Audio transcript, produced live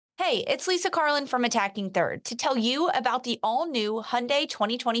Hey, it's Lisa Carlin from Attacking Third to tell you about the all-new Hyundai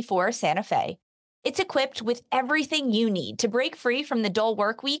 2024 Santa Fe. It's equipped with everything you need to break free from the dull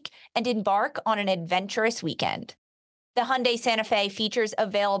work week and embark on an adventurous weekend. The Hyundai Santa Fe features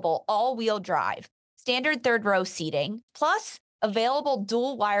available all-wheel drive, standard third-row seating, plus available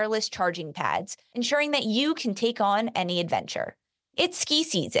dual wireless charging pads, ensuring that you can take on any adventure. It's ski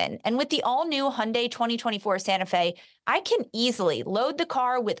season, and with the all-new Hyundai 2024 Santa Fe, I can easily load the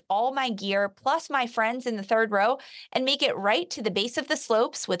car with all my gear plus my friends in the third row and make it right to the base of the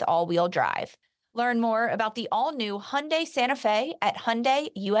slopes with all-wheel drive. Learn more about the all-new Hyundai Santa Fe at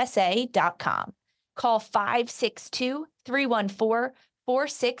HyundaiUSA.com. Call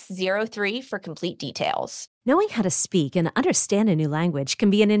 562-314-4603 for complete details. Knowing how to speak and understand a new language can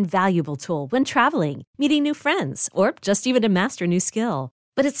be an invaluable tool when traveling, meeting new friends, or just even to master a new skill.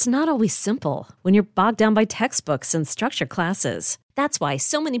 But it's not always simple when you're bogged down by textbooks and structured classes. That's why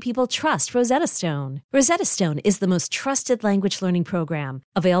so many people trust Rosetta Stone. Rosetta Stone is the most trusted language learning program,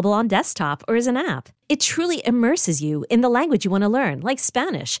 available on desktop or as an app. It truly immerses you in the language you want to learn, like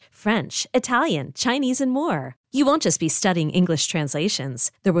Spanish, French, Italian, Chinese, and more. You won't just be studying English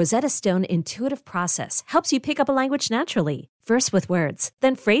translations. The Rosetta Stone intuitive process helps you pick up a language naturally, first with words,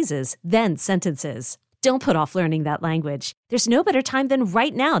 then phrases, then sentences. Don't put off learning that language. There's no better time than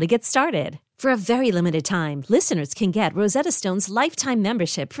right now to get started. For a very limited time, listeners can get Rosetta Stone's lifetime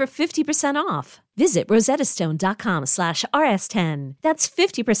membership for 50% off. Visit rosettastone.com/rs10. That's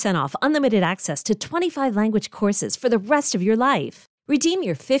 50% off unlimited access to 25 language courses for the rest of your life. Redeem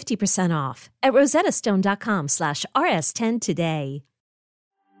your 50% off at rosettastone.com/rs10 today.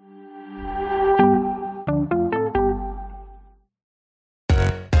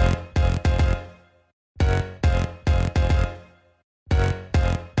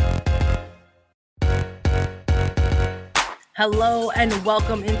 Hello and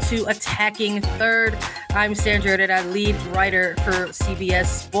welcome into Attacking Third. I'm Sandra Herrera, lead writer for CBS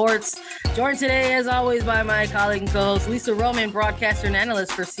Sports. Joined today, as always, by my colleague and co-host Lisa Roman, broadcaster and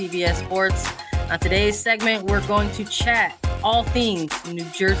analyst for CBS Sports. On today's segment, we're going to chat all things New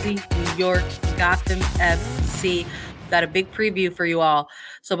Jersey, New York, Gotham FC. We've got a big preview for you all.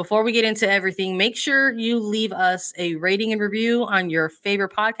 So before we get into everything, make sure you leave us a rating and review on your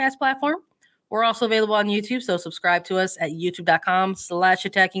favorite podcast platform. We're also available on YouTube, so subscribe to us at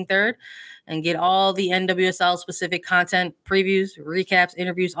youtube.com/Attacking Third and get all the NWSL specific content, previews, recaps,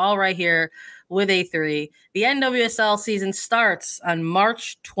 interviews, all right here with A3. The NWSL season starts on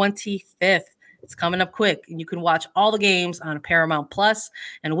March 25th. It's coming up quick, and you can watch all the games on Paramount Plus.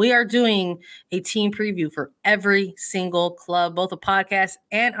 And we are doing a team preview for every single club, both a podcast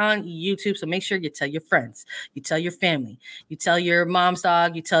and on YouTube. So make sure you tell your friends, you tell your family, you tell your mom's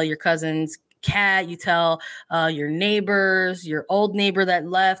dog, you tell your cousins, cat, you tell your neighbors, your old neighbor that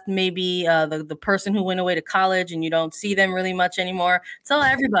left, maybe the person who went away to college and you don't see them really much anymore. Tell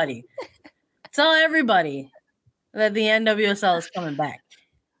everybody that the NWSL is coming back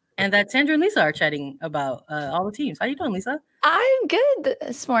and that Sandra and Lisa are chatting about all the teams. How you doing, Lisa? I'm good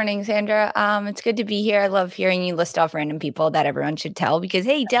this morning, Sandra. It's good to be here. I love hearing you list off random people that everyone should tell because,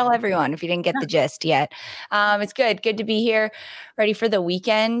 hey, tell everyone if you didn't get the gist yet. It's good to be here, ready for the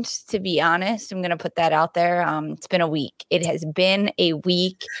weekend, to be honest. I'm going to put that out there. It's been a week. It has been a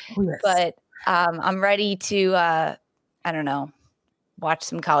week, but I'm ready to, watch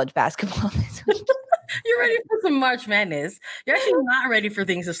some college basketball this week. You're ready for some March Madness. You're actually not ready for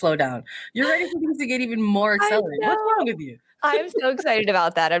things to slow down. You're ready for things to get even more accelerated. What's wrong with you? I'm so excited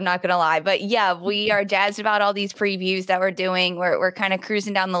about that. I'm not going to lie. But yeah, we are jazzed about all these previews that we're doing. We're kind of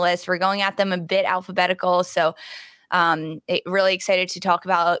cruising down the list. We're going at them a bit alphabetical. So really excited to talk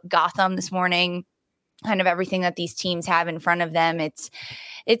about Gotham this morning, kind of everything that these teams have in front of them. It's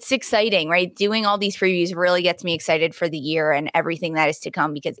exciting, right? Doing all these previews really gets me excited for the year and everything that is to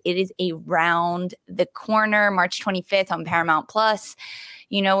come because it is around the corner, March 25th on Paramount Plus.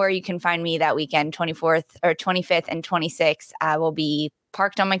 You know where you can find me that weekend, 24th or 25th and 26th. I will be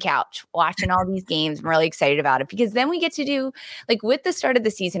parked on my couch watching all these games. I'm really excited about it because then we get to do, like with the start of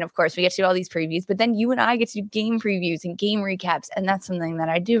the season, of course, we get to do all these previews, but then you and I get to do game previews and game recaps. And that's something that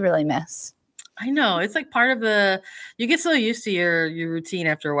I do really miss. I know. It's like part of you get so used to your routine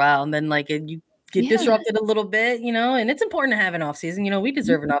after a while. And then you get disrupted a little bit, and it's important to have an off season. We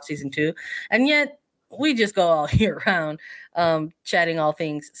deserve an off season too. And yet we just go all year round chatting all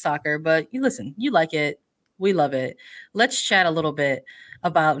things soccer. But listen, you like it. We love it. Let's chat a little bit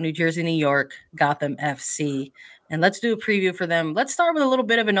about New Jersey, New York, Gotham FC. and let's do a preview for them. Let's start with a little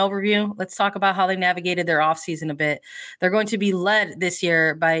bit of an overview. Let's talk about how they navigated their offseason a bit. They're going to be led this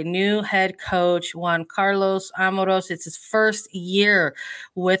year by new head coach Juan Carlos Amoros. It's his first year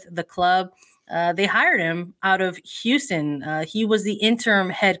with the club. They hired him out of Houston. He was the interim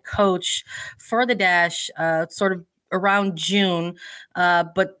head coach for the Dash sort of around June,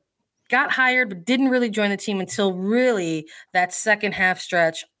 but got hired, but didn't really join the team until really that second half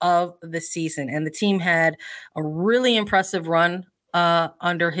stretch of the season. And the team had a really impressive run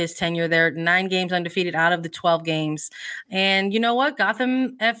under his tenure there. 9 games undefeated out of the 12 games. And you know what?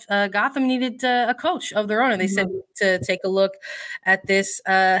 Gotham needed a coach of their own. And they said to take a look at this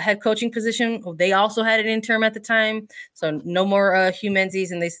head coaching position. They also had an interim at the time. So no more Hugh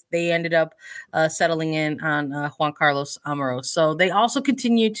Menzies. And they ended up settling in on Juan Carlos Amoros. So they also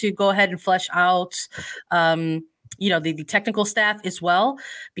continue to go ahead and flesh out the technical staff as well,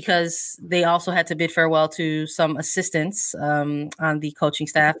 because they also had to bid farewell to some assistants on the coaching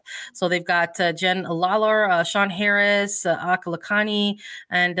staff. So they've got Jen Lawler, Sean Harris, Akalakani,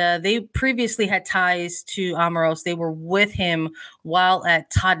 and they previously had ties to Amoros. They were with him while at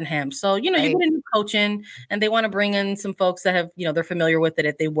Tottenham. So, you get a new coach in, and they want to bring in some folks that have, they're familiar with it,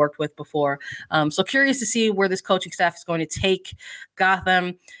 that they worked with before. So curious to see where this coaching staff is going to take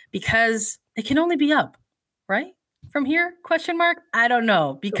Gotham, because it can only be up, right? From here? ? I don't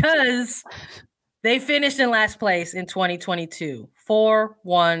know, because they finished in last place in 2022,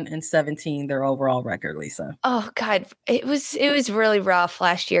 4-1-17, their overall record, Lisa. Oh God, it was really rough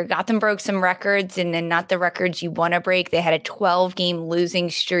last year. Gotham broke some records, and then not the records you want to break. They had a 12-game losing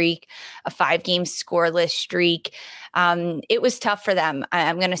streak, a 5-game scoreless streak. It was tough for them.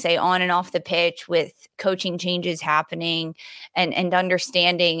 I'm going to say on and off the pitch, with coaching changes happening and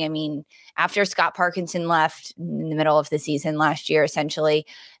understanding. I mean, after Scott Parkinson left in the middle of the season last year, essentially,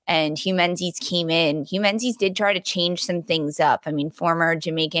 and Hugh Menzies came in, Hugh Menzies did try to change some things up. I mean, former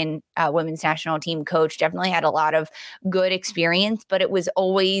Jamaican women's national team coach, definitely had a lot of good experience, but it was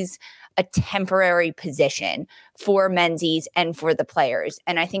always a temporary position for Menzies and for the players.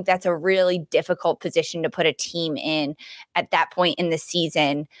 And I think that's a really difficult position to put a team in at that point in the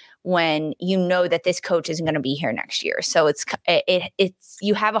season, when you know that this coach isn't going to be here next year. So it's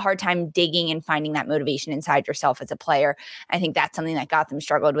you have a hard time digging and finding that motivation inside yourself as a player. I think that's something that Gotham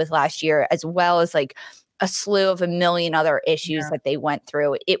struggled with last year, as well as like a slew of a million other issues that they went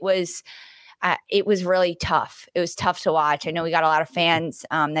through. It was really tough. It was tough to watch. I know we got a lot of fans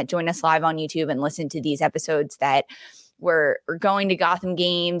that joined us live on YouTube and listened to these episodes that were going to Gotham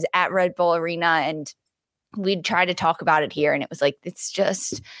games at Red Bull Arena, and we'd try to talk about it here. And it was like, it's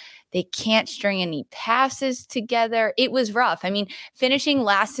just, they can't string any passes together. It was rough. I mean, finishing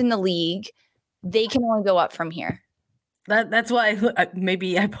last in the league, they can only go up from here. That's why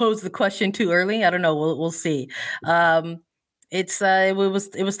maybe I posed the question too early. I don't know. We'll see. It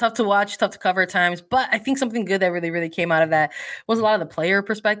was tough to watch, tough to cover at times, but I think something good that really, really came out of that was a lot of the player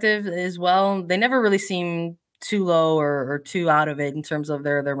perspective as well. They never really seemed too low or too out of it in terms of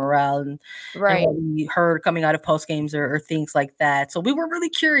their morale and what we heard coming out of post games or things like that. So we were really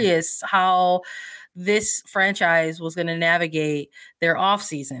curious how this franchise was going to navigate their off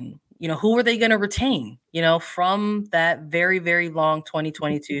season. Who were they going to retain, from that very, very long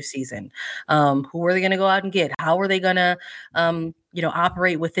 2022 season? Who were they going to go out and get? How were they going to,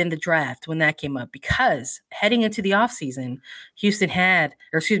 operate within the draft when that came up? Because heading into the offseason,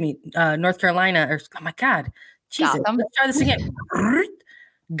 North Carolina, oh my God, Jesus, Gotham. Let's try this again.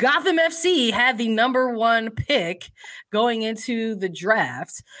 Gotham FC had the number 1 pick going into the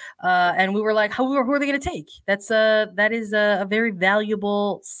draft. And we were like, who are they going to take? That is a very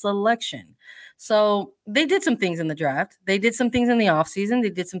valuable selection. So they did some things in the draft. They did some things in the offseason. They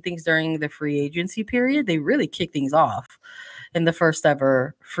did some things during the free agency period. They really kicked things off in the first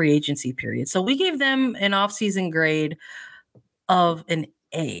ever free agency period. So we gave them an offseason grade of an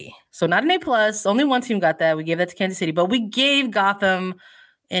A. So not an A+. Only one team got that. We gave that to Kansas City, but we gave Gotham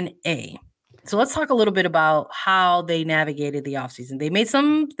an A. So let's talk a little bit about how they navigated the offseason. They made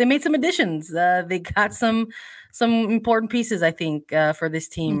some additions. They got some important pieces, I think, for this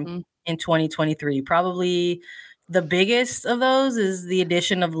team in 2023. Probably the biggest of those is the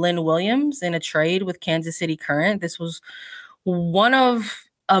addition of Lynn Williams in a trade with Kansas City Current. This was one of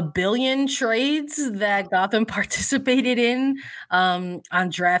a billion trades that Gotham participated in on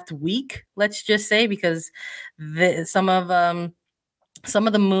draft week, let's just say, because some of the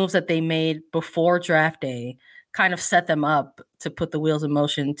moves that they made before draft day kind of set them up to put the wheels in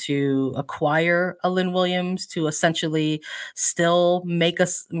motion to acquire a Lynn Williams, to essentially still make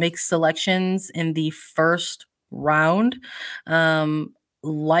selections in the first round.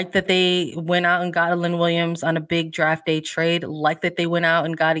 Like that they went out and got a Lynn Williams on a big draft day trade. Like that they went out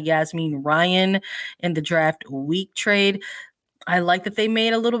and got a Yasmin Ryan in the draft week trade. I like that they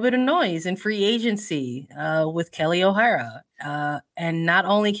made a little bit of noise in free agency with Kelly O'Hara. And not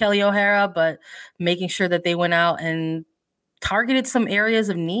only Kelly O'Hara, but making sure that they went out and targeted some areas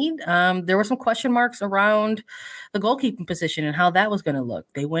of need. There were some question marks around the goalkeeping position and how that was going to look.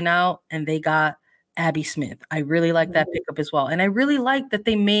 They went out and they got Abby Smith. I really like that pickup as well. And I really like that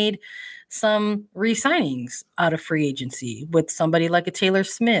they made some re-signings out of free agency with somebody like a Taylor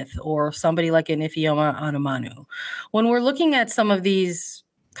Smith or somebody like an Ifeoma Onumonu. When we're looking at some of these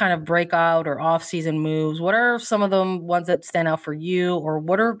kind of breakout or off-season moves, what are some of the ones that stand out for you, or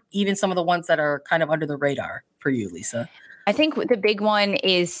what are even some of the ones that are kind of under the radar for you, Lisa? I think the big one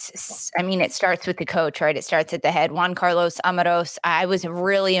is, I mean, it starts with the coach, right? It starts at the head. Juan Carlos Amaros. I was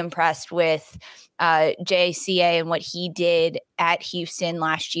really impressed with JCA and what he did at Houston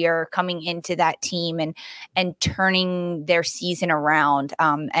last year, coming into that team and turning their season around.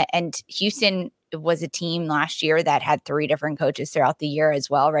 And Houston was a team last year that had 3 different coaches throughout the year as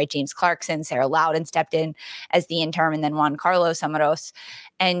well, right? James Clarkson, Sarah Loudon stepped in as the interim, and then Juan Carlos Amaros.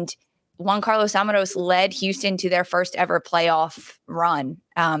 And Juan Carlos Amaros led Houston to their first ever playoff run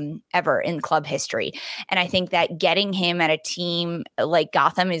ever in club history. And I think that getting him at a team like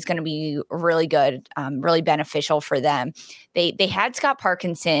Gotham is going to be really good, really beneficial for them. They had Scott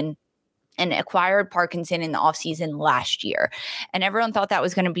Parkinson and acquired Parkinson in the offseason last year. And everyone thought that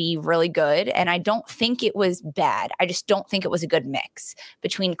was going to be really good. And I don't think it was bad. I just don't think it was a good mix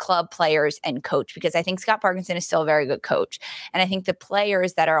between club players and coach, because I think Scott Parkinson is still a very good coach. And I think the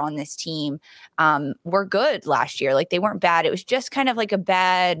players that are on this team were good last year. Like, they weren't bad. It was just kind of like a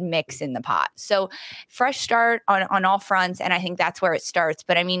bad mix in the pot. So fresh start on all fronts. And I think that's where it starts.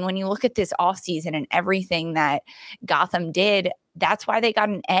 But I mean, when you look at this offseason and everything that Gotham did, that's why they got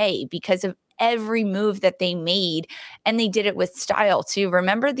an A, because of every move that they made. And they did it with style too.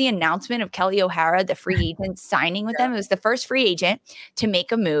 Remember the announcement of Kelly O'Hara, the free agent, signing with them? It was the first free agent to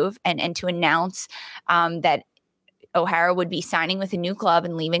make a move and to announce that O'Hara would be signing with a new club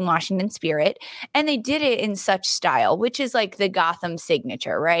and leaving Washington Spirit. And they did it in such style, which is like the Gotham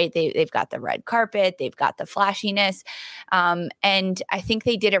signature, right? They've got the red carpet, they've got the flashiness. And I think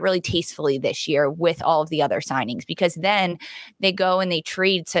they did it really tastefully this year with all of the other signings, because then they go and they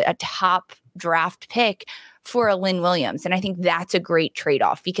trade a top draft pick for a Lynn Williams. And I think that's a great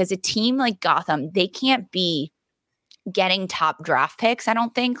trade-off, because a team like Gotham, they can't be getting top draft picks. I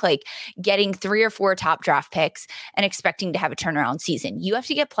don't think, like, getting 3 or 4 top draft picks and expecting to have a turnaround season. You have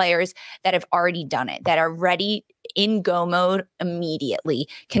to get players that have already done it, that are ready in go mode immediately,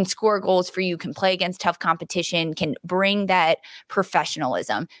 can score goals for you, can play against tough competition, can bring that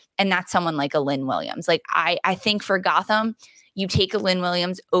professionalism. And that's someone like a Lynn Williams. Like, I think for Gotham, you take a Lynn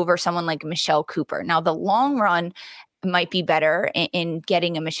Williams over someone like Michelle Cooper. Now, the long run might be better in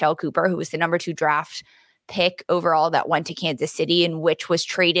getting a Michelle Cooper, who was the number 2 draft pick overall that went to Kansas City, and which was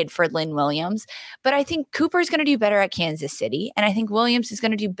traded for Lynn Williams. But I think Cooper's going to do better at Kansas City, and I think Williams is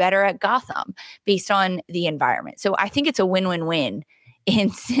going to do better at Gotham based on the environment. So I think it's a win-win-win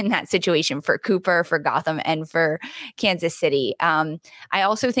in that situation for Cooper, for Gotham, and for Kansas City. I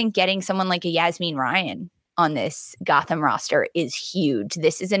also think getting someone like a Yasmin Ryan on this Gotham roster is huge.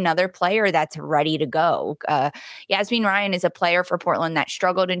 This is another player that's ready to go. Yasmin Ryan is a player for Portland that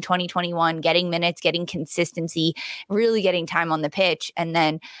struggled in 2021, getting minutes, getting consistency, really getting time on the pitch. And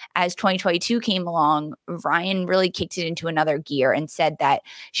then as 2022 came along, Ryan really kicked it into another gear and said that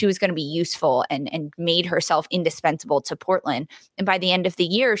she was going to be useful and made herself indispensable to Portland. And by the end of the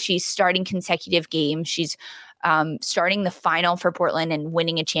year, she's starting consecutive games. She's starting the final for Portland and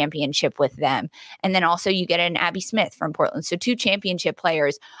winning a championship with them. And then also you get an Abby Smith from Portland. So 2 championship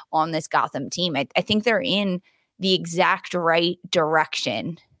players on this Gotham team. I think they're in the exact right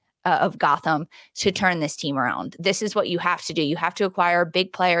direction of Gotham to turn this team around. This is what you have to do. You have to acquire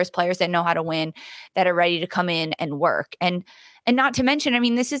big players that know how to win, that are ready to come in and work. And not to mention, I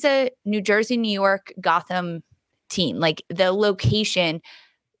mean, this is a New Jersey, New York, Gotham team. Like, the location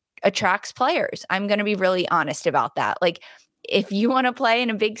attracts players. I'm going to be really honest about that. Like, if you want to play in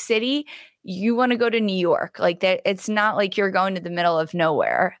a big city, you want to go to New York. Like, that, it's not like you're going to the middle of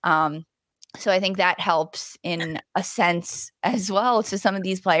nowhere. So I think that helps in a sense as well to some of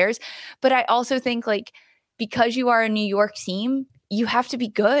these players. But I also think, like, because you are a New York team, you have to be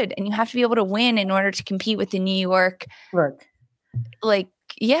good and you have to be able to win in order to compete with the New York,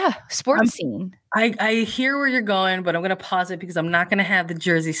 sports scene. I hear where you're going, but I'm going to pause it because I'm not going to have the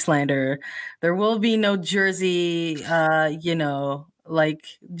Jersey slander. There will be no Jersey,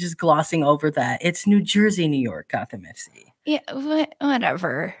 just glossing over that. It's New Jersey, New York, Gotham FC. Yeah,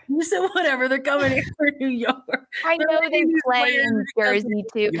 whatever. You said whatever. They're coming here for New York. I know they play in Jersey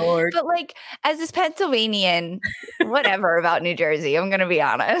too, but like as this Pennsylvanian, whatever about New Jersey. I'm gonna be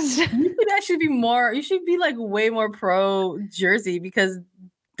honest. You should actually be more. You should be like way more pro Jersey because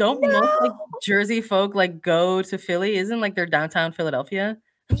don't most like Jersey folk like go to Philly? Isn't like their downtown Philadelphia?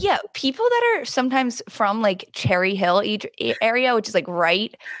 Yeah, people that are sometimes from like Cherry Hill area, which is like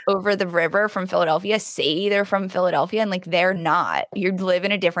right over the river from Philadelphia, say they're from Philadelphia and like they're not. You live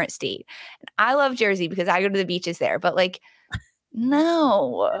in a different state. And I love Jersey because I go to the beaches there, but like,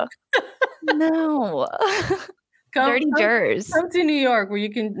 no. Dirty Jersey. Come to New York where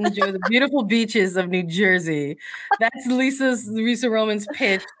you can enjoy the beautiful beaches of New Jersey. That's Lisa Roman's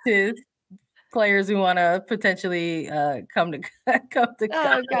pitch to players who want to potentially come to.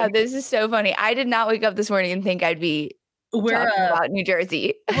 Oh God, this is so funny. I did not wake up this morning and think I'd be talking about New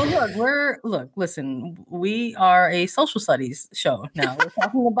Jersey. Well, listen, we are a social studies show now.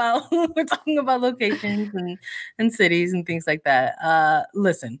 We're talking about locations and cities and things like that.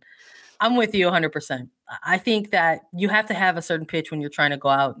 Listen, I'm with you 100%. I think that you have to have a certain pitch when you're trying to go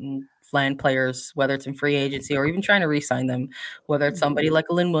out and land players, whether it's in free agency or even trying to re-sign them, whether it's somebody like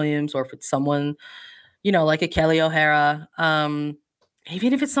a Lynn Williams or if it's someone, like a Kelly O'Hara,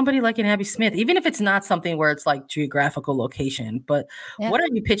 even if it's somebody like an Abby Smith, even if it's not something where it's like geographical location, but what are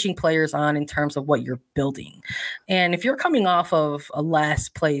you pitching players on in terms of what you're building? And if you're coming off of a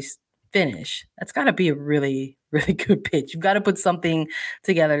last place finish, that's got to be a really, really good pitch. You've got to put something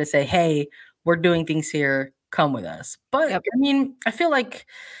together to say, hey, we're doing things here, come with us. But I mean, I feel like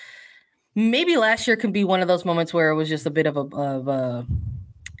maybe last year can be one of those moments where it was just a bit of a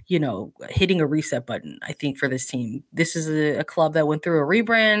hitting a reset button, I think, for this team. This is a club that went through a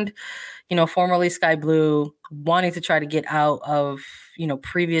rebrand, formerly Sky Blue, wanting to try to get out of,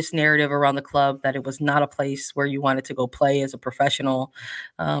 previous narrative around the club that it was not a place where you wanted to go play as a professional.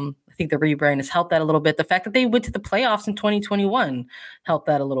 I think the rebrand has helped that a little bit. The fact that they went to the playoffs in 2021 helped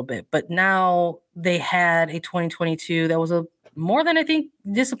that a little bit. But now they had a 2022 that was more than I think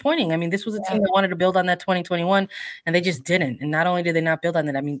disappointing. I mean, this was a team that wanted to build on that 2021 and they just didn't. And not only did they not build on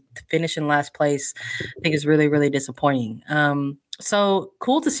that, I mean, to finish in last place, I think is really, really disappointing. So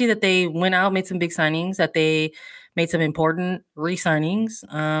cool to see that they went out, made some big signings, that they made some important re-signings,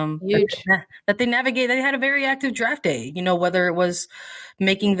 huge. that they navigated. They had a very active draft day, whether it was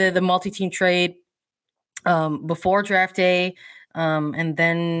making the multi-team trade before draft day, and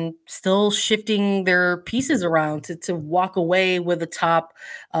then still shifting their pieces around to walk away with a top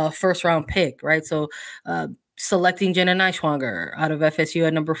first round pick, right? So selecting Jenna Neishwanger out of FSU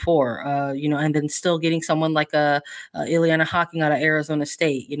at number 4, and then still getting someone like Ileana Hawking out of Arizona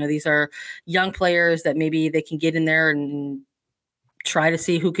State. These are young players that maybe they can get in there and try to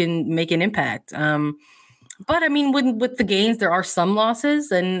see who can make an impact. But I mean, with the gains, there are some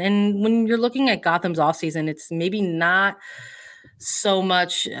losses. And when you're looking at Gotham's offseason, it's maybe not so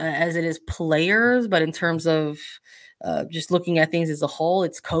much as it is players, but in terms of just looking at things as a whole,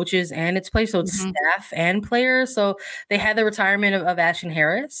 it's coaches and it's players. So it's staff and players. So they had the retirement of Ashton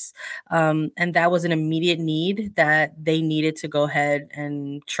Harris. And that was an immediate need that they needed to go ahead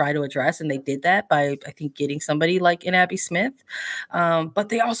and try to address. And they did that by, I think, getting somebody like an Abby Smith. But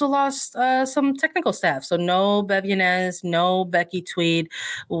they also lost some technical staff. So no Bev Yanez, no Becky Tweed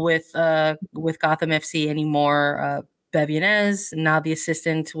with Gotham FC anymore. Bev Yanez, now the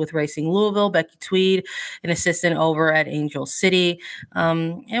assistant with Racing Louisville, Becky Tweed, an assistant over at Angel City.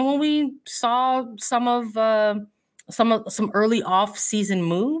 And when we saw some early off-season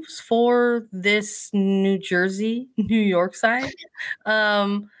moves for this New York side,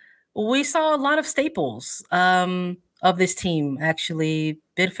 we saw a lot of staples of this team actually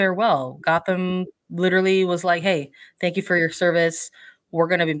bid farewell. Gotham literally was like, hey, thank you for your service. We're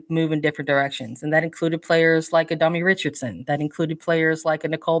going to be moving different directions. And that included players like a Dummy Richardson. That included players like a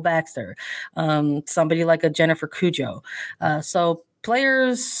Nicole Baxter, somebody like a Jennifer Cujo. So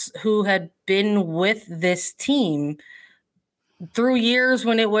players who had been with this team through years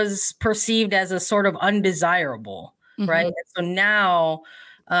when it was perceived as a sort of undesirable, right? And so now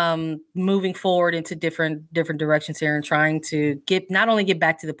moving forward into different directions here and trying to not only get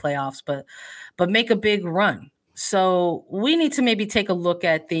back to the playoffs, but make a big run. So we need to maybe take a look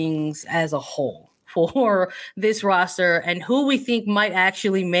at things as a whole for this roster and who we think might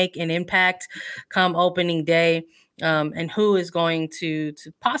actually make an impact come opening day, and who is going to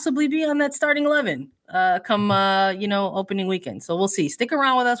possibly be on that starting 11 come opening weekend. So we'll see. Stick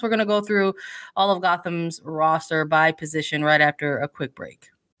around with us. We're going to go through all of Gotham's roster by position right after a quick break.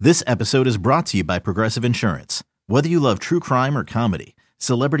 This episode is brought to you by Progressive Insurance. Whether you love true crime or comedy,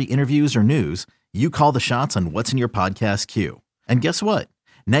 celebrity interviews or news, You call the shots on what's in your podcast queue. And guess what?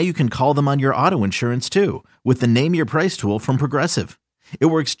 Now you can call them on your auto insurance too with the Name Your Price tool from Progressive. It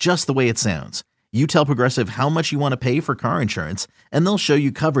works just the way it sounds. You tell Progressive how much you want to pay for car insurance, and they'll show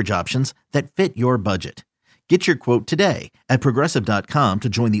you coverage options that fit your budget. Get your quote today at Progressive.com to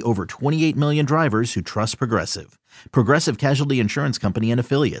join the over 28 million drivers who trust Progressive. Progressive Casualty Insurance Company and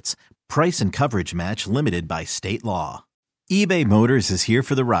Affiliates. Price and coverage match limited by state law. eBay Motors is here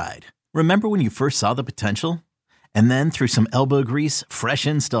for the ride. Remember when you first saw the potential? And then through some elbow grease, fresh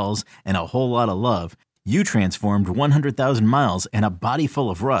installs, and a whole lot of love, you transformed 100,000 miles and a body full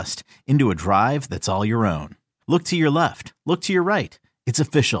of rust into a drive that's all your own. Look to your left. Look to your right. It's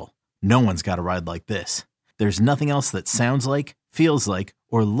official. No one's got a ride like this. There's nothing else that sounds like, feels like,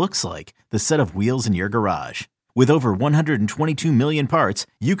 or looks like the set of wheels in your garage. With over 122 million parts,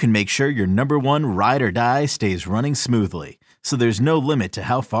 you can make sure your number one ride or die stays running smoothly. So there's no limit to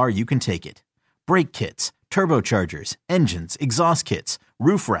how far you can take it. Brake kits, turbochargers, engines, exhaust kits,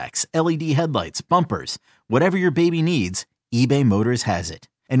 roof racks, LED headlights, bumpers, whatever your baby needs, eBay Motors has it.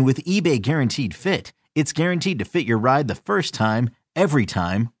 And with eBay Guaranteed Fit, it's guaranteed to fit your ride the first time, every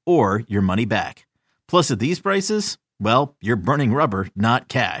time, or your money back. Plus at these prices, well, you're burning rubber, not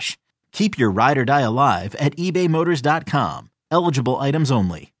cash. Keep your ride or die alive at ebaymotors.com. Eligible items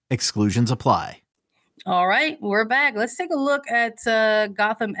only. Exclusions apply. All right, we're back. Let's take a look at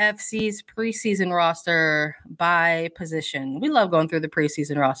Gotham FC's preseason roster by position. We love going through the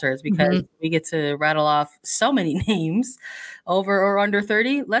preseason rosters because we get to rattle off so many names over or under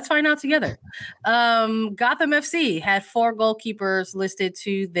 30. Let's find out together. Gotham FC had 4 goalkeepers listed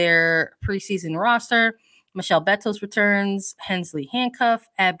to their preseason roster. Michelle Betos returns, Hensley Handcuff,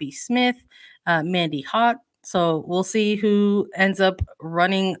 Abby Smith, Mandy Hott. So we'll see who ends up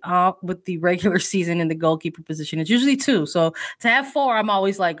running off with the regular season in the goalkeeper position. It's usually 2. So to have 4, I'm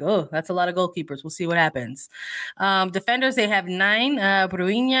always like, oh, that's a lot of goalkeepers. We'll see what happens. Defenders, they have 9.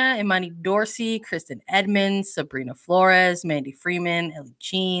 Bruinia, Imani Dorsey, Kristen Edmonds, Sabrina Flores, Mandy Freeman, Ellie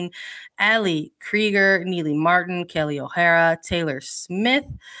Jean, Ali Krieger, Neely Martin, Kelly O'Hara, Taylor Smith.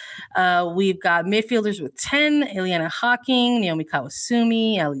 We've got midfielders with 10, Ileana Hawking, Naomi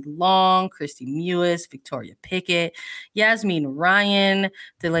Kawasumi, Ali Long, Christy Mewis, Victoria Pickett, Yasmin Ryan,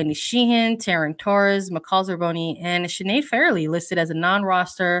 Delaney Sheehan, Taryn Torres, McCall Zerboni, and Sinead Fairley listed as a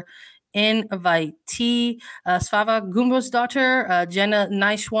non-roster invitee. Svava Gumbosdottir, Jenna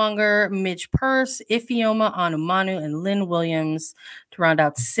Neishwanger, Midge Purse, Ifioma Anumanu, and Lynn Williams to round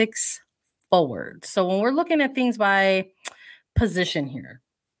out 6 forward. So when we're looking at things by position here,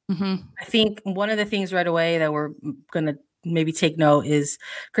 I think one of the things right away that we're going to maybe take note is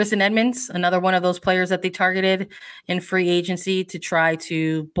Kristen Edmonds, another one of those players that they targeted in free agency to try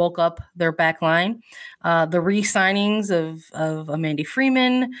to bulk up their back line. The re-signings of Amanda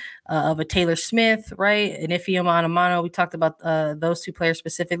Freeman, of a Taylor Smith, right? And Ifioma Anumanu, we talked about those 2 players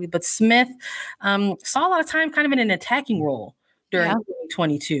specifically, but Smith saw a lot of time kind of in an attacking role during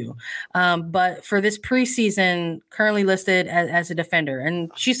 2022. But for this preseason, currently listed as a defender.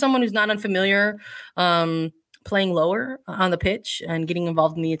 And she's someone who's not unfamiliar playing lower on the pitch and getting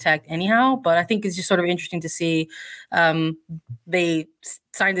involved in the attack anyhow. But I think it's just sort of interesting to see they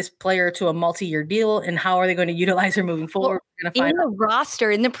signed this player to a multi-year deal, and how are they going to utilize her moving forward? In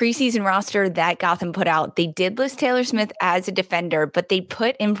the preseason roster that Gotham put out, they did list Taylor Smith as a defender, but they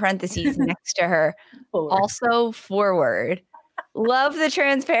put in parentheses next to her, also forward. Love the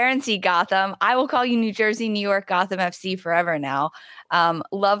transparency, Gotham. I will call you New Jersey, New York, Gotham FC forever now.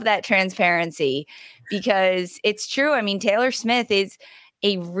 Love that transparency because it's true. I mean, Taylor Smith is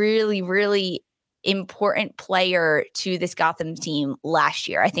a really, really important player to this Gotham team last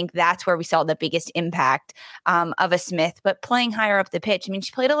year. I think that's where we saw the biggest impact of a Smith, but playing higher up the pitch. I mean,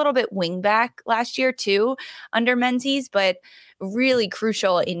 she played a little bit wing back last year too under Menzies, but really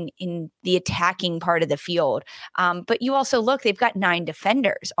crucial in the attacking part of the field. But you also look, they've got 9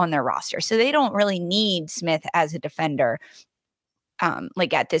 defenders on their roster, so they don't really need Smith as a defender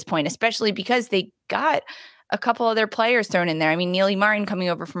like at this point, especially because they got a couple other players thrown in there. I mean, Neely Martin coming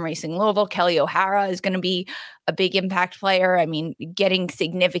over from Racing Louisville. Kelly O'Hara is going to be a big impact player. I mean, getting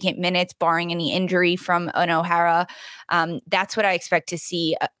significant minutes, barring any injury from an O'Hara. That's what I expect to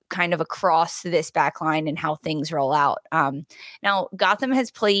see kind of across this back line and how things roll out. Now, Gotham has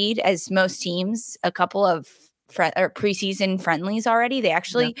played, as most teams, a couple of preseason friendlies already. They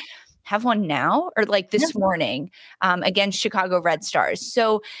actually have one now, or like this morning, against Chicago Red Stars.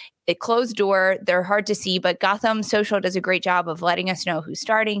 So it closed door. They're hard to see, but Gotham Social does a great job of letting us know who's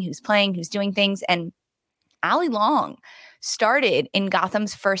starting, who's playing, who's doing things. And Ali Long started in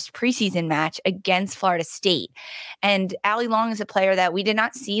Gotham's first preseason match against Florida State. And Allie Long is a player that we did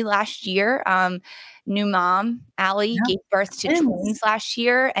not see last year. New mom, Allie, gave birth to twins last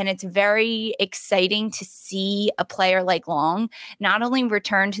year, and it's very exciting to see a player like Long not only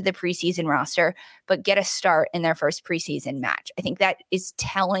return to the preseason roster, but get a start in their first preseason match. I think that is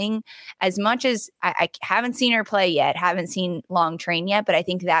telling. As much as I haven't seen her play yet, haven't seen Long train yet, but I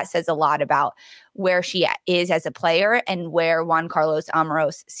think that says a lot about where she is as a player and where Juan Carlos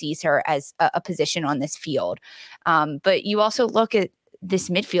Amoros sees her as a position on this field. But you also look at this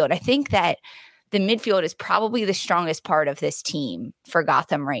midfield. I think that the midfield is probably the strongest part of this team for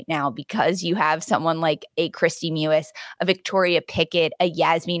Gotham right now, because you have someone like a Christy Mewis, a Victoria Pickett, a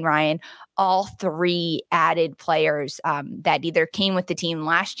Yasmin Ryan, all three added players that either came with the team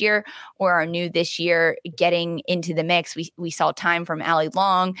last year or are new this year getting into the mix. We saw time from Allie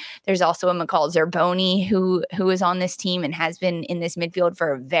Long. There's also a McCall Zerboni who is on this team and has been in this midfield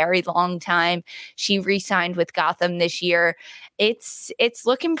for a very long time. She re-signed with Gotham this year. It's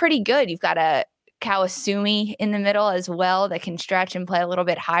looking pretty good. You've got a Kawasumi in the middle as well that can stretch and play a little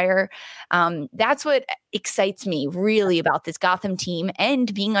bit higher. That's what excites me really about this Gotham team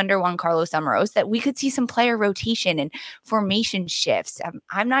and being under Juan Carlos Amoros, that we could see some player rotation and formation shifts.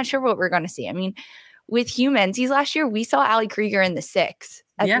 I'm not sure what we're going to see. I mean, with humans, last year we saw Ali Krieger in the 6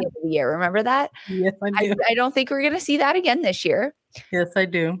 at the end of the year. Remember that? Yes, I do. I don't think we're going to see that again this year. Yes, I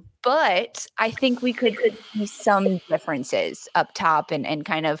do. But I think we could see some differences up top and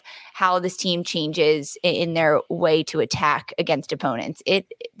kind of how this team changes in their way to attack against opponents.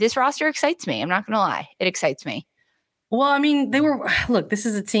 This roster excites me. I'm not going to lie. It excites me. Well, I mean, this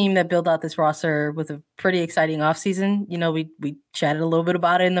is a team that built out this roster with a pretty exciting offseason. You know, we chatted a little bit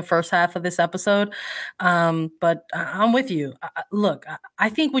about it in the first half of this episode. But I'm with you. Look, I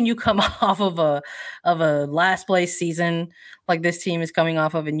think when you come off of a last place season like this team is coming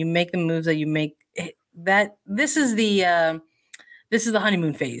off of, and you make the moves that you make, that this is the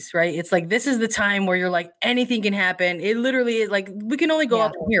honeymoon phase, right? It's like, this is the time where you're like, anything can happen. It literally is like, we can only go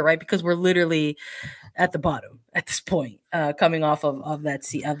up from here, right? Because we're literally at the bottom at this point, coming off of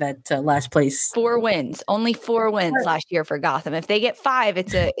that last place. 4 wins, only 4 wins last year for Gotham. If they get 5,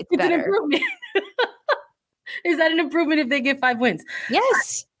 it's better. An improvement. Is that an improvement if they get 5 wins?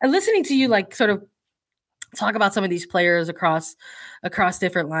 Yes. And listening to you like sort of talk about some of these players across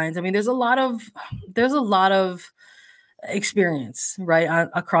different lines. I mean, there's a lot of experience, right,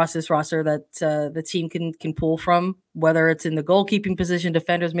 across this roster that the team can pull from, whether it's in the goalkeeping position,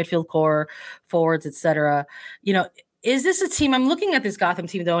 defenders, midfield core, forwards, etc. You know, is this a team? I'm looking at this Gotham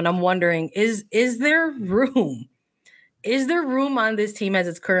team though, and I'm wondering, is there room? Is there room on this team as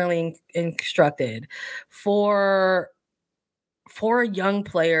it's currently constructed for a young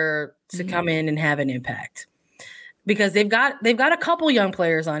player to come in and have an impact? Because they've got a couple young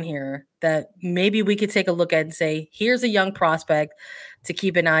players on here that maybe we could take a look at and say, here's a young prospect to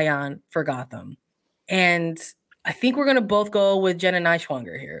keep an eye on for Gotham. And I think we're going to both go with Jenna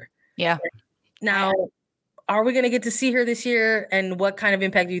Neiswanger here. Yeah. Now, are we going to get to see her this year? And what kind of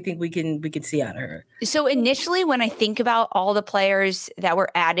impact do you think we can see out of her? So initially, when I think about all the players that were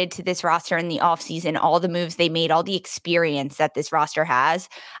added to this roster in the offseason, all the moves they made, all the experience that this roster has,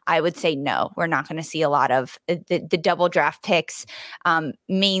 I would say no, we're not going to see a lot of the double draft picks,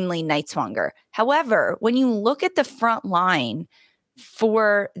 mainly Neiswanger. However, when you look at the front line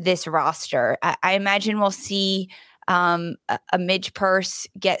for this roster, I imagine we'll see a Midge Purse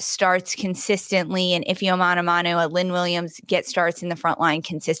get starts consistently, and Ifeoma Onumonu, a Lynn Williams get starts in the front line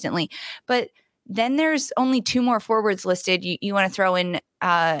consistently. But then there's only 2 more forwards listed. You want to throw in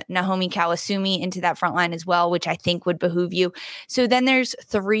Naomi Kawasumi into that front line as well, which I think would behoove you. So then there's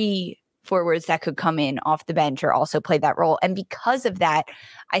 3 forwards that could come in off the bench or also play that role. And because of that,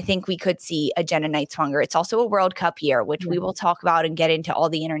 I think we could see a Jenna Neiswanger. It's also a World Cup year, which we will talk about and get into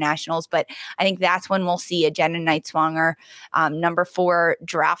all the internationals. But I think that's when we'll see a Jenna Neiswanger, number 4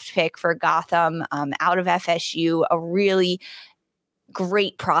 draft pick for Gotham, out of FSU, a really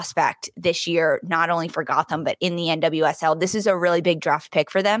great prospect this year, not only for Gotham, but in the NWSL. This is a really big draft pick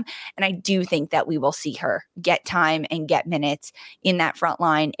for them. And I do think that we will see her get time and get minutes in that front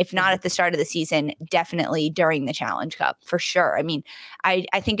line. If not at the start of the season, definitely during the Challenge Cup, for sure. I mean, I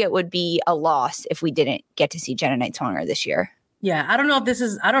think it would be a loss if we didn't get to see Jenna Neiswanger this year. Yeah, I don't know if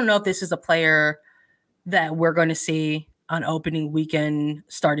this is a player that we're going to see on opening weekend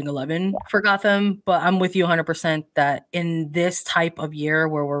starting 11 for Gotham, but I'm with you 100% that in this type of year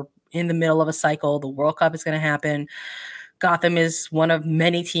where we're in the middle of a cycle, the World Cup is going to happen. Gotham is one of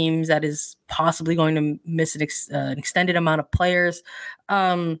many teams that is possibly going to miss an extended amount of players.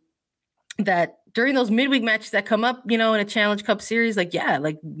 That during those midweek matches that come up, in a Challenge Cup series, like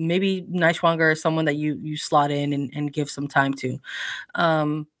maybe Nijwanger is someone that you slot in and give some time to.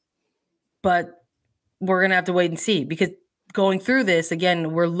 But we're gonna have to wait and see, because going through this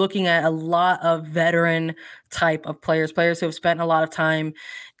again, we're looking at a lot of veteran type of players who have spent a lot of time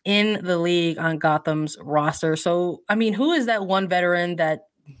in the league on Gotham's roster. So, I mean, who is that one veteran that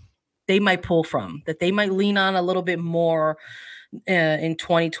they might pull from, that they might lean on a little bit more in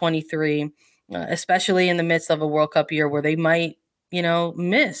 2023, especially in the midst of a World Cup year where they might,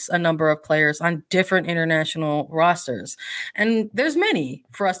 miss a number of players on different international rosters? And there's many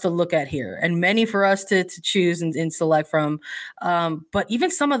for us to look at here and many for us to choose and select from. But even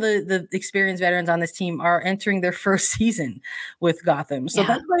some of the experienced veterans on this team are entering their first season with Gotham. So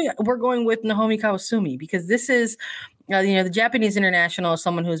that's why we're going with Naomi Kawasumi, because this is, the Japanese international is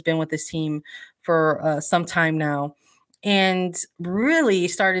someone who's been with this team for some time now, and really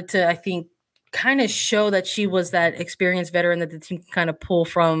started to, I think, kind of show that she was that experienced veteran that the team can kind of pull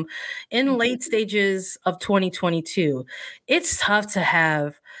from in late stages of 2022. It's tough to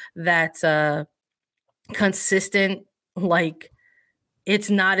have that consistent, like, it's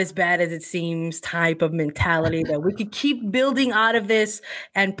not as bad as it seems type of mentality that we could keep building out of this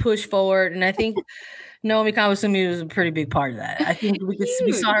and push forward. And I think Naomi Kawasumi was a pretty big part of that. I think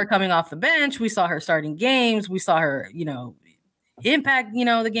we saw her coming off the bench. We saw her starting games. We saw her, impact,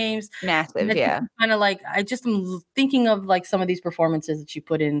 the games. Massive, yeah. Kind of like, I just am thinking of like some of these performances that she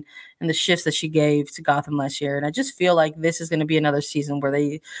put in and the shifts that she gave to Gotham last year. And I just feel like this is going to be another season where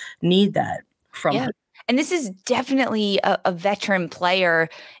they need that from her. And this is definitely a veteran player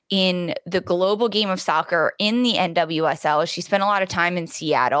in the global game of soccer in the NWSL. She spent a lot of time in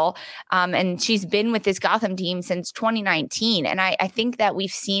Seattle, and she's been with this Gotham team since 2019. And I think that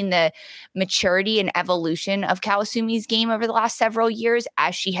we've seen the maturity and evolution of Kawasumi's game over the last several years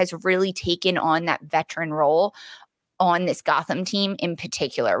as she has really taken on that veteran role on this Gotham team in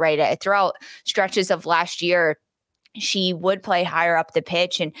particular, right? Throughout stretches of last year, she would play higher up the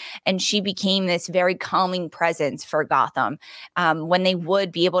pitch, and she became this very calming presence for Gotham. When they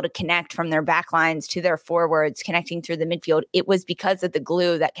would be able to connect from their backlines to their forwards, connecting through the midfield, it was because of the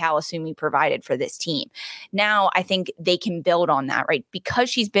glue that Kawasumi provided for this team. Now, I think they can build on that, right? Because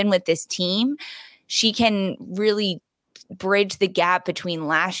she's been with this team, she can really bridge the gap between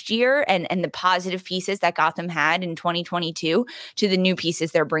last year and the positive pieces that Gotham had in 2022 to the new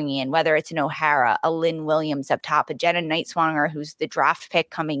pieces they're bringing in, whether it's an O'Hara, a Lynn Williams up top, a Jenna Nijwanger, who's the draft pick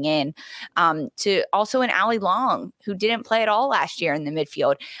coming in, to also an Allie Long, who didn't play at all last year in the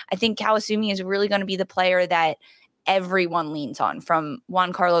midfield. I think Kawasumi is really going to be the player that everyone leans on, from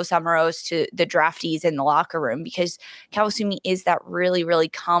Juan Carlos Amaros to the draftees in the locker room, because Kawasumi is that really, really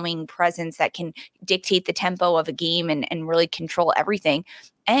calming presence that can dictate the tempo of a game and really control everything.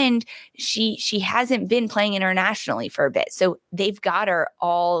 And she hasn't been playing internationally for a bit, so they've got her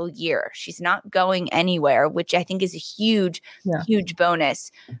all year. She's not going anywhere, which I think is a huge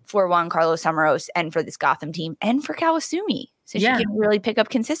bonus for Juan Carlos Amaros and for this Gotham team and for Kawasumi. So she can really pick up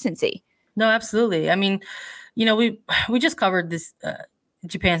consistency. No, absolutely. I mean, we just covered this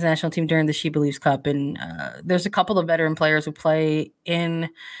Japan's national team during the She Believes Cup, and there's a couple of veteran players who play in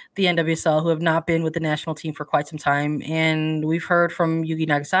the NWSL who have not been with the national team for quite some time. And we've heard from Yuki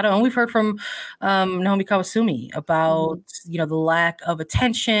Nagasato, and we've heard from Naomi Kawasumi about the lack of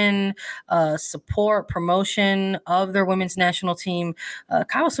attention, support, promotion of their women's national team.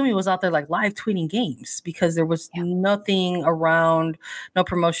 Kawasumi was out there like live tweeting games because there was nothing around, no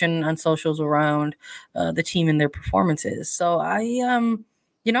promotion on socials around the team and their performances. So I'm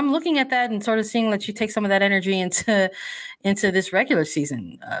looking at that and sort of seeing that you take some of that energy into this regular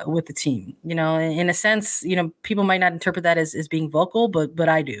season with the team. In a sense, people might not interpret that as being vocal, but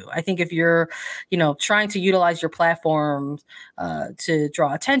I do. I think if you're, trying to utilize your platform to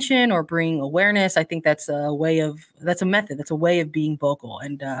draw attention or bring awareness, I think that's a method. That's a way of being vocal.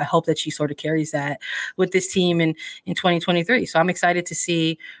 And I hope that she sort of carries that with this team in 2023. So I'm excited to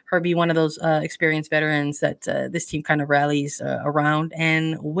see her be one of those experienced veterans that this team kind of rallies around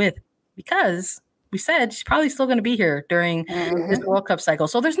and with, because we said she's probably still going to be here during this World Cup cycle.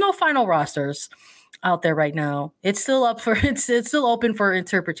 So there's no final rosters out there right now. It's still it's still open for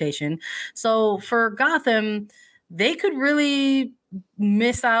interpretation. So for Gotham, they could really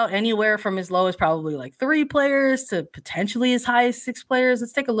miss out anywhere from as low as probably like 3 players to potentially as high as 6 players.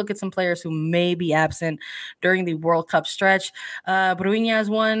 Let's take a look at some players who may be absent during the World Cup stretch. Bruinha has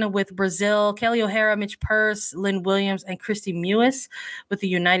one with Brazil, Kelly O'Hara, Mitch Purse, Lynn Williams, and Christy Mewis with the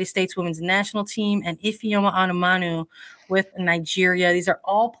United States women's national team, and Ifeoma Anumanu with Nigeria. These are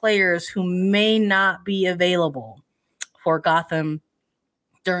all players who may not be available for Gotham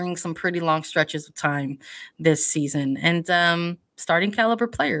during some pretty long stretches of time this season. And starting caliber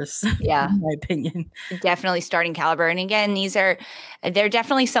players, yeah, in my opinion. Definitely starting caliber. And again, there are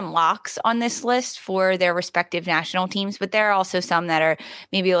definitely some locks on this list for their respective national teams, but there are also some that are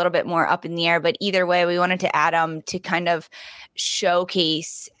maybe a little bit more up in the air. But either way, we wanted to add them to kind of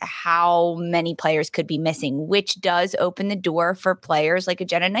showcase how many players could be missing, which does open the door for players like a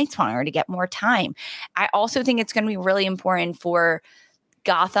Jenna Knightswanger to get more time. I also think it's going to be really important for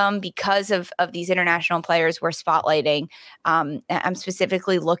Gotham because of these international players we're spotlighting. I'm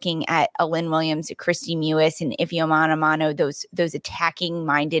specifically looking at Lynn Williams, Christy Mewis, and Ifeoma Onumonu, those attacking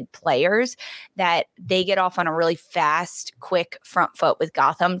minded players that they get off on a really fast, quick front foot with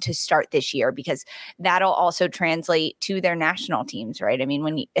Gotham to start this year, because that'll also translate to their national teams, right? I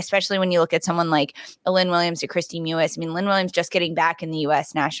mean, especially when you look at someone like Lynn Williams or Christy Mewis. I mean, Lynn Williams just getting back in the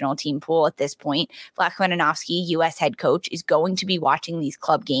U.S. national team pool at this point. Vlatko Andonovski, U.S. head coach, is going to be watching these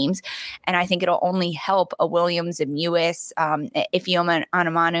club games. And I think it'll only help a Williams and Mewis, Ifeoma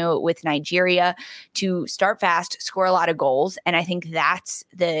Onumonu with Nigeria to start fast, score a lot of goals. And I think that's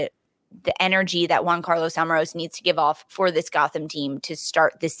the energy that Juan Carlos Amaros needs to give off for this Gotham team to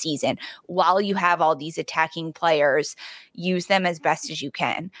start this season. While you have all these attacking players, use them as best as you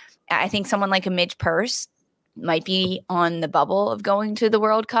can. I think someone like a Midge Purse might be on the bubble of going to the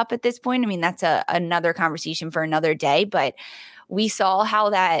World Cup at this point. I mean, that's another conversation for another day, but we saw how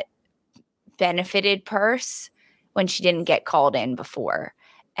that benefited Purse when she didn't get called in before.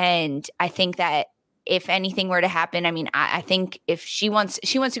 And I think that if anything were to happen, I mean, I think if she wants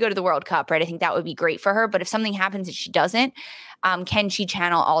to go to the World Cup, right? I think that would be great for her. But if something happens that she doesn't, can she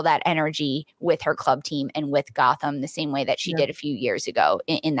channel all that energy with her club team and with Gotham the same way that she did a few years ago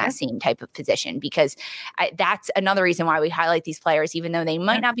in that same type of position? Because that's another reason why we highlight these players, even though they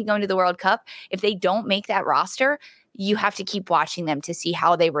might not be going to the World Cup. If they don't make that roster, you have to keep watching them to see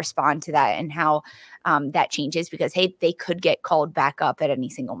how they respond to that and how that changes, because, hey, they could get called back up at any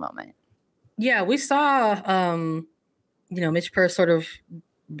single moment. Yeah, we saw, Midge Purse sort of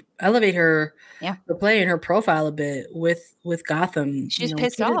elevate her play and her profile a bit with Gotham. She's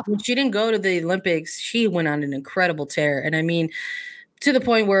pissed off. When she didn't go to the Olympics, she went on an incredible tear. And I mean, to the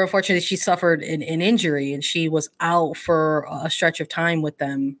point where unfortunately she suffered an injury and she was out for a stretch of time with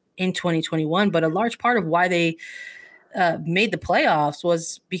them in 2021. But a large part of why they made the playoffs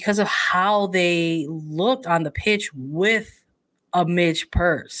was because of how they looked on the pitch with a Midge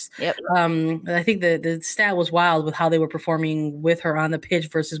Purse. Yep. I think the stat was wild with how they were performing with her on the pitch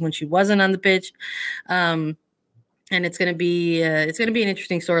versus when she wasn't on the pitch. And it's going to be an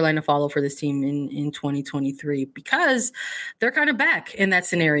interesting storyline to follow for this team in 2023, because they're kind of back in that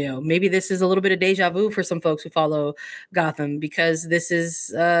scenario. Maybe this is a little bit of deja vu for some folks who follow Gotham, because this is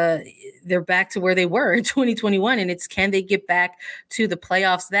they're back to where they were in 2021, and it's, can they get back to the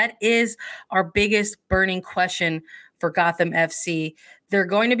playoffs? That is our biggest burning question for Gotham FC. They're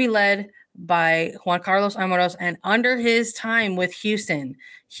going to be led by Juan Carlos Amaros, and under his time with Houston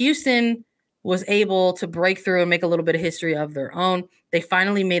was able to break through and make a little bit of history of their own. They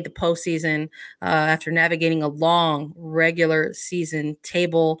finally made the postseason after navigating a long regular season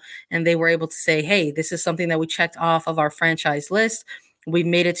table, and they were able to say, hey, this is something that we checked off of our franchise list. We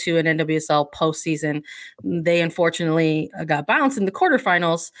made it to an NWSL postseason. They unfortunately got bounced in the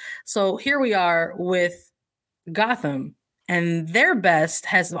quarterfinals. So here we are with Gotham, and their best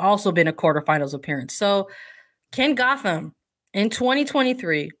has also been a quarterfinals appearance. So can Gotham in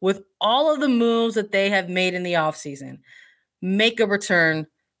 2023, with all of the moves that they have made in the offseason, make a return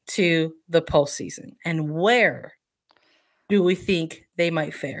to the postseason? And where do we think they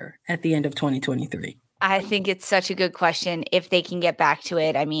might fare at the end of 2023? I think it's such a good question if they can get back to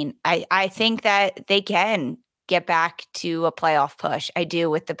it. I mean, I think that they can get back to a playoff push. I do,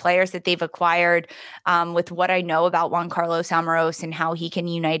 with the players that they've acquired, with what I know about Juan Carlos Amaros and how he can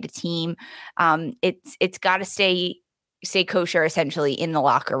unite a team. It's got to stay kosher, essentially, in the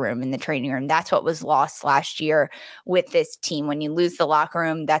locker room, in the training room. That's what was lost last year with this team. When you lose the locker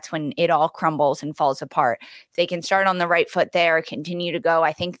room, that's when it all crumbles and falls apart. If they can start on the right foot there, continue to go,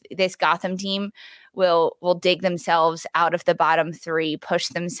 I think this Gotham team will dig themselves out of the bottom three, push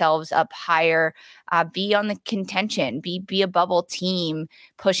themselves up higher, be on the contention, be a bubble team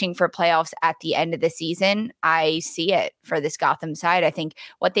pushing for playoffs at the end of the season. I see it for this Gotham side. I think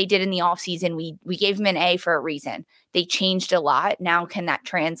what they did in the offseason, we gave them an A for a reason. They changed a lot. Now can that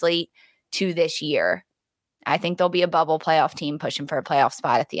translate to this year? I think they'll be a bubble playoff team pushing for a playoff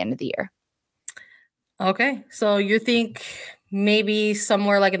spot at the end of the year. Okay, so you think maybe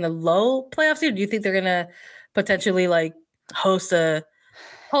somewhere like in the low playoff seed? Do you think they're gonna potentially like host a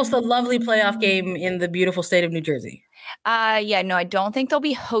lovely playoff game in the beautiful state of New Jersey? Yeah, no, I don't think they'll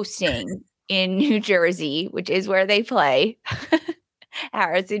be hosting in New Jersey, which is where they play.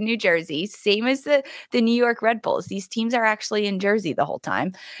 Harrison, New Jersey, same as the New York Red Bulls. These teams are actually in Jersey the whole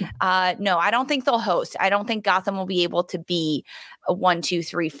time. No, I don't think they'll host. I don't think Gotham will be able to be a 1, 2,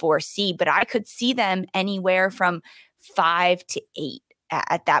 3, 4 seed, but I could see them anywhere from 5 to 8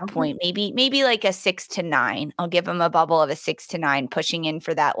 at that point. Maybe like a 6 to 9. I'll give them a bubble of a 6 to 9, pushing in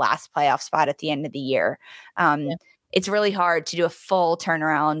for that last playoff spot at the end of the year. It's really hard to do a full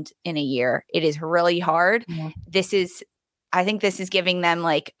turnaround in a year. It is really hard. Yeah. I think this is giving them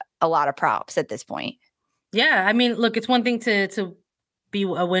like a lot of props at this point. Yeah. I mean, look, it's one thing to be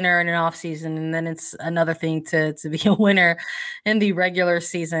a winner in an off season, and then it's another thing to be a winner in the regular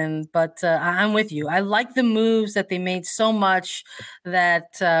season. But I'm with you. I like the moves that they made so much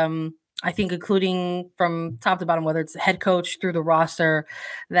that I think, including from top to bottom, whether it's the head coach through the roster,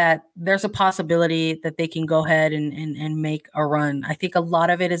 that there's a possibility that they can go ahead and make a run. I think a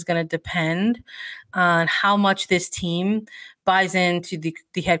lot of it is going to depend on how much this team buys into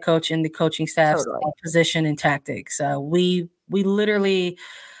the head coach and the coaching staff's position and tactics. We literally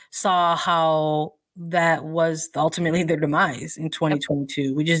saw how that was ultimately their demise in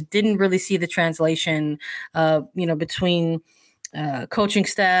 2022. We just didn't really see the translation, between coaching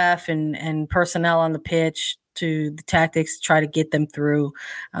staff and personnel on the pitch to the tactics to try to get them through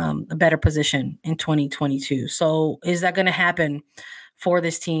a better position in 2022. So is that going to happen for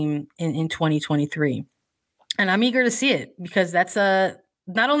this team in 2023? And I'm eager to see it, because that's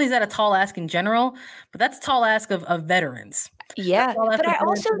not only is that a tall ask in general, but that's a tall ask of veterans. Yeah, but I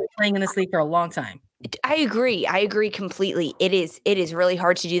also playing in this league for a long time. I agree completely. It is really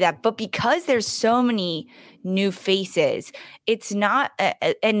hard to do that, but because there's so many new faces, it's not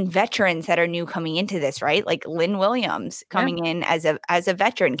and veterans that are new coming into this, right? Like Lynn Williams coming in as a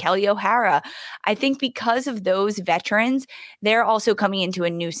veteran, Kelly O'Hara. I think because of those veterans, they're also coming into a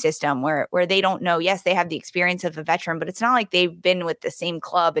new system where they don't know. Yes, they have the experience of a veteran, but it's not like they've been with the same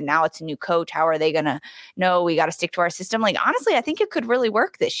club and now it's a new coach. How are they gonna know we got to stick to our system? Like, honestly, I think it could really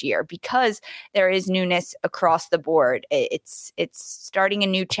work this year because there is newness across the board. It's starting a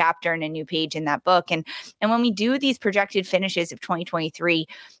new chapter and a new page in that book. And when we do these projected finishes of 2023,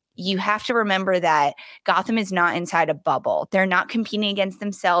 you have to remember that Gotham is not inside a bubble. They're not competing against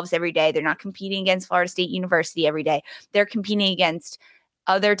themselves every day. They're not competing against Florida State University every day. They're competing against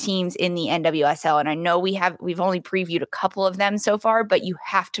other teams in the NWSL. And I know we've only previewed a couple of them so far, but you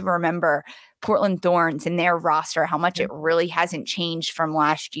have to remember Portland Thorns and their roster, how much it really hasn't changed from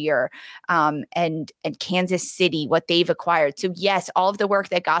last year, and Kansas City, what they've acquired. So yes, all of the work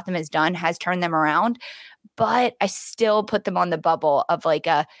that Gotham has done has turned them around, but I still put them on the bubble of like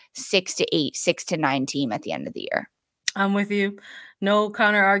a 6 to 8, 6 to 9 team at the end of the year. I'm with you. No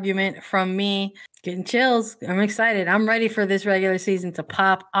counter argument from me. Getting chills. I'm excited. I'm ready for this regular season to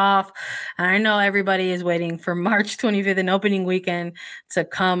pop off. And I know everybody is waiting for March 25th and opening weekend to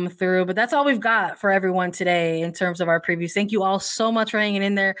come through, but that's all we've got for everyone today in terms of our previews. Thank you all so much for hanging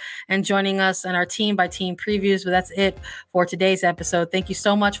in there and joining us on our team by team previews. But that's it for today's episode. Thank you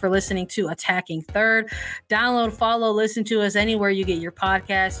so much for listening to Attacking Third. Download, follow, listen to us anywhere you get your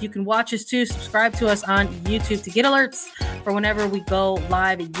podcasts. You can watch us too. Subscribe to us on YouTube to get alerts for whenever we go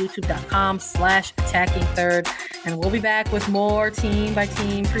live at youtube.com/Attacking Third. And we'll be back with more team by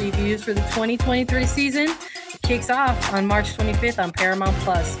team previews for the 2023 season. It kicks off on March 25th on Paramount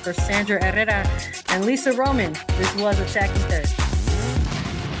Plus. For Sandra Herrera and Lisa Roman, this was Attacking Third.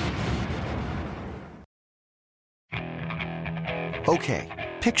 Okay,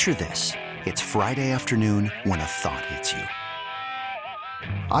 picture this. It's Friday afternoon when a thought hits you.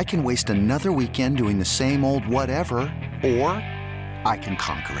 I can waste another weekend doing the same old whatever, or I can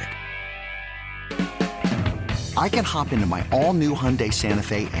conquer it. I can hop into my all-new Hyundai Santa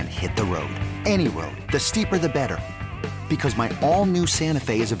Fe and hit the road. Any road. The steeper, the better. Because my all-new Santa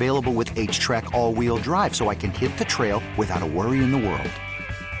Fe is available with H-Track all-wheel drive, so I can hit the trail without a worry in the world.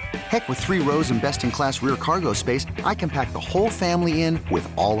 Heck, with 3 rows and best-in-class rear cargo space, I can pack the whole family in with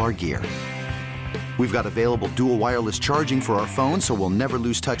all our gear. We've got available dual wireless charging for our phones, so we'll never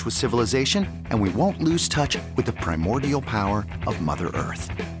lose touch with civilization, and we won't lose touch with the primordial power of Mother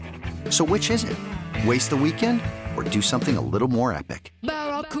Earth. So which is it? Waste the weekend or do something a little more epic?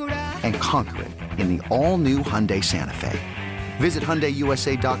 And conquer it in the all-new Hyundai Santa Fe. Visit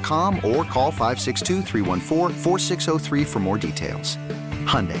HyundaiUSA.com or call 562-314-4603 for more details.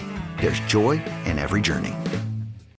 Hyundai, there's joy in every journey.